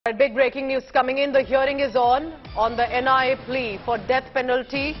Big breaking news coming in. The hearing is on the NIA plea for death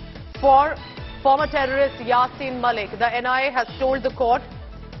penalty for former terrorist Yasin Malik. The NIA has told the court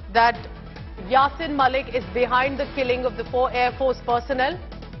that Yasin Malik is behind the killing of the 4 Air Force personnel,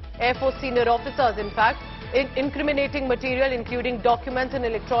 Air Force senior officers in fact. Incriminating material including documents and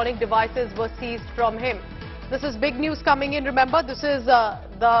electronic devices were seized from him. This is big news coming in. Remember, this is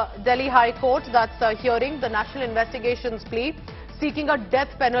the Delhi High Court that's hearing the National Investigations plea seeking a death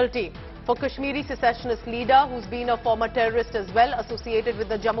penalty for Kashmiri secessionist leader who's been a former terrorist as well, associated with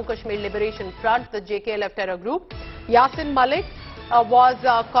the Jammu Kashmir Liberation Front, the JKLF terror group. Yasin Malik was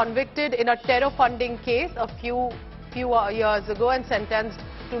convicted in a terror funding case a few years ago and sentenced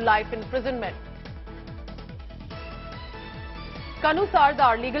to life imprisonment. Kanu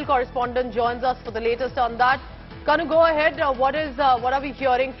Sardar, legal correspondent, joins us for the latest on that. Kanu, go ahead. What are we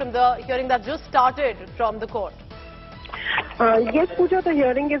hearing from the hearing that just started from the court? Yes, Pooja, the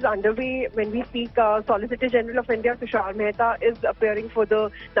hearing is underway. When we speak, Solicitor General of India, Tushar Mehta, is appearing for the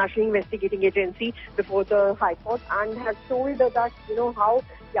National Investigating Agency before the High Court and has told that, how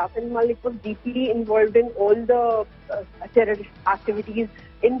Yasin Malik was deeply involved in all the terrorist activities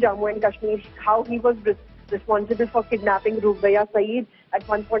in Jammu and Kashmir, how he was responsible for kidnapping Ruqayya Saeed at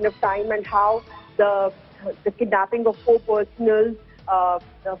one point of time, and how the kidnapping of 4 personals, how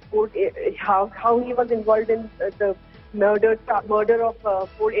he was involved in the murder of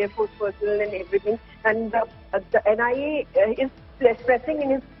 4 Air Force personnel and everything. And the NIA is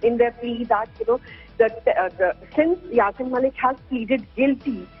stressing in their plea that since Yasin Malik has pleaded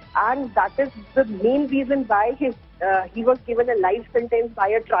guilty, and that is the main reason why he was given a life sentence by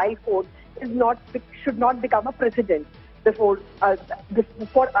a trial court, should not become a precedent for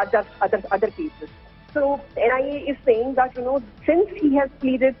other cases. So NIA is saying that since he has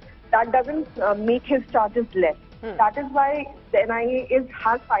pleaded, that doesn't make his charges less. That is why the NIA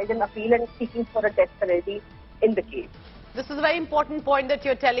has filed an appeal and seeking for a death penalty in the case. This is a very important point that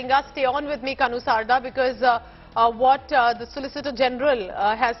you're telling us. Stay on with me, Kanu Sardar, because what the Solicitor General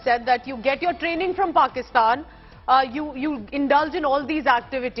has said, that you get your training from Pakistan, you indulge in all these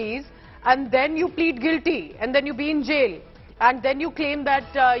activities, and then you plead guilty, and then you be in jail, and then you claim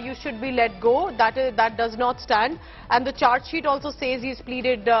that you should be let go. That does not stand. And the charge sheet also says he's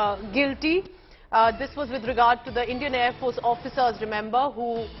pleaded guilty. This was with regard to the Indian Air Force officers, remember,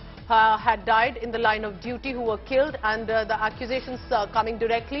 who had died in the line of duty, who were killed, and the accusations coming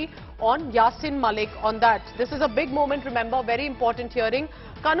directly on Yasin Malik on that. This is a big moment, remember, very important hearing.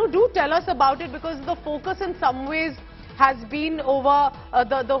 Kanu, do tell us about it, because the focus in some ways has been over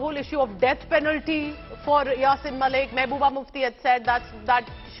the whole issue of death penalty for Yasin Malik. Mehbooba Mufti had said that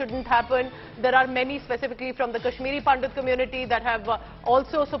shouldn't happen. There are many, specifically from the Kashmiri Pandit community, that have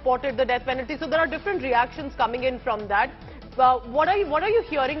also supported the death penalty. So there are different reactions coming in from that. What are you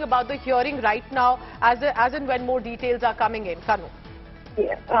hearing about the hearing right now, as and when more details are coming in? Kanu.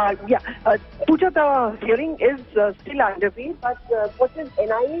 Pooja, the hearing is still underway, but what is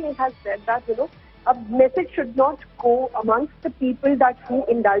NIA has said that a message should not go amongst the people who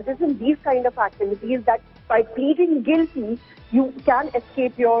indulges in these kind of activities, that by pleading guilty you can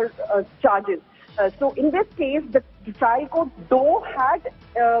escape your charges. So in this case, the trial court though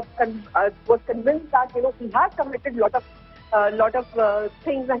was convinced that he has committed lot of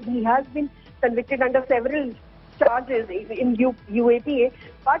things, and he has been convicted under several charges in UAPA,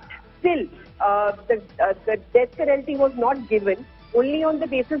 but still the death penalty was not given, only on the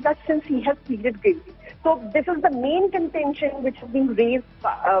basis that since he has pleaded guilty. So this is the main contention which has been raised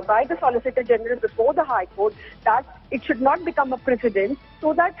by the Solicitor General before the High Court, that it should not become a precedent,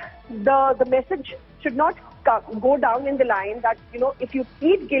 so that the message should not go down in the line that if you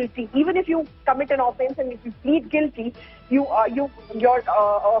plead guilty, even if you commit an offence and if you plead guilty, your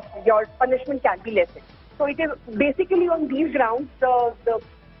punishment can be lessened. So it is basically on these grounds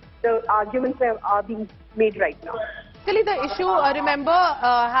the arguments are being made right now. Actually, the issue, remember,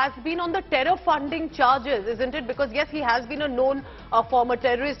 has been on the terror funding charges, isn't it? Because yes, he has been a known former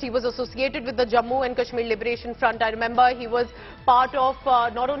terrorist. He was associated with the Jammu and Kashmir Liberation Front. I remember he was part of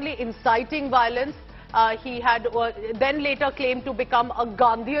not only inciting violence, he had then later claimed to become a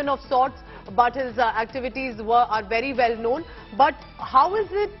Gandhian of sorts, but his activities are very well known. But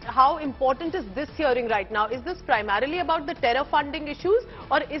how important is this hearing right now? Is this primarily about the terror funding issues,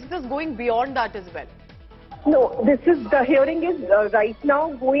 or is this going beyond that as well? No, the hearing is right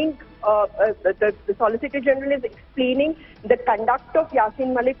now going. The Solicitor General is explaining the conduct of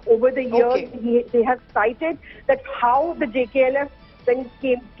Yasin Malik over the years. Okay. They have cited that how the JKLF then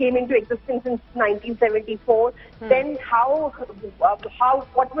came into existence in 1974. Then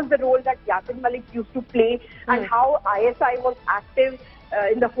what was the role that Yasin Malik used to play, and how ISI was active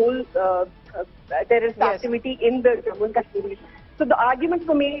in the whole terrorist activity in the Jammu and Kashmir. So the arguments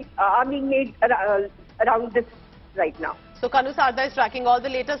are being made around this right now. So Kanu Sarda is tracking all the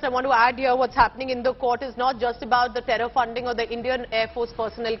latest. I want to add here what's happening in the court is not just about the terror funding or the Indian Air Force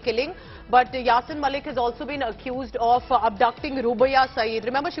personnel killing, but Yasin Malik has also been accused of abducting Rubaya Saeed.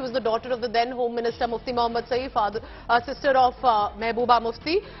 Remember, she was the daughter of the then Home Minister Mufti Mohammad Saeed, sister of Mehbooba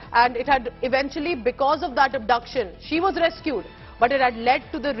Mufti, and it had eventually, because of that abduction, she was rescued. But it had led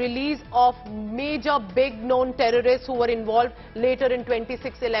to the release of major big known terrorists who were involved later in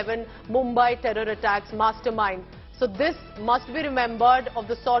 26/11 Mumbai terror attacks mastermind. So this must be remembered of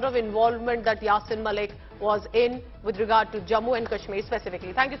the sort of involvement that Yasin Malik was in with regard to Jammu and Kashmir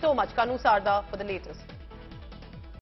specifically. Thank you so much, Kanu Sarda, for the latest.